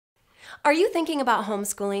Are you thinking about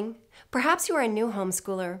homeschooling? Perhaps you are a new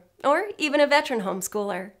homeschooler, or even a veteran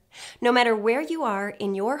homeschooler. No matter where you are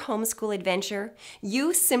in your homeschool adventure,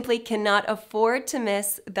 you simply cannot afford to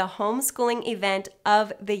miss the homeschooling event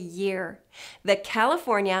of the year, the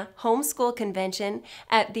California Homeschool Convention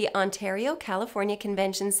at the Ontario, California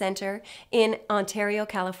Convention Center in Ontario,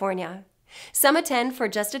 California. Some attend for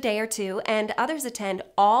just a day or two, and others attend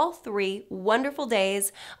all 3 wonderful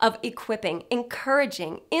days of equipping,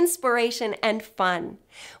 encouraging, inspiration, and fun.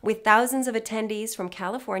 With thousands of attendees from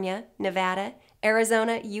California, Nevada,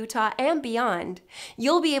 Arizona, Utah, and beyond,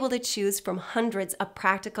 you'll be able to choose from hundreds of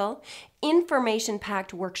practical,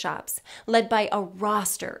 information-packed workshops led by a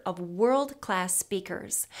roster of world-class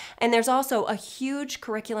speakers. And there's also a huge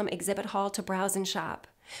curriculum exhibit hall to browse and shop.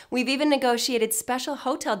 We've even negotiated special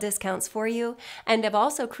hotel discounts for you and have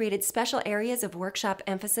also created special areas of workshop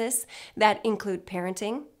emphasis that include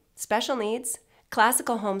parenting, special needs,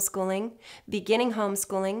 classical homeschooling, beginning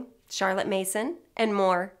homeschooling, Charlotte Mason, and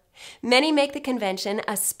more. Many make the convention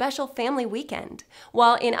a special family weekend,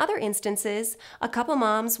 while in other instances, a couple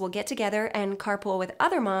moms will get together and carpool with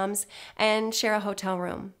other moms and share a hotel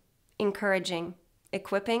room. Encouraging,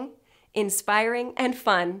 equipping, inspiring, and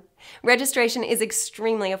fun. Registration is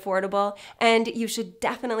extremely affordable, and you should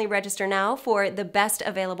definitely register now for the best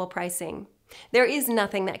available pricing. There is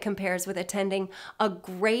nothing that compares with attending a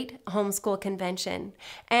great homeschool convention,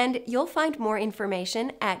 and you'll find more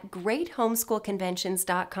information at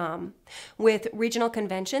greathomeschoolconventions.com, with regional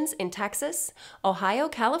conventions in Texas, Ohio,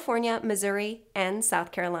 California, Missouri, and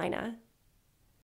South Carolina.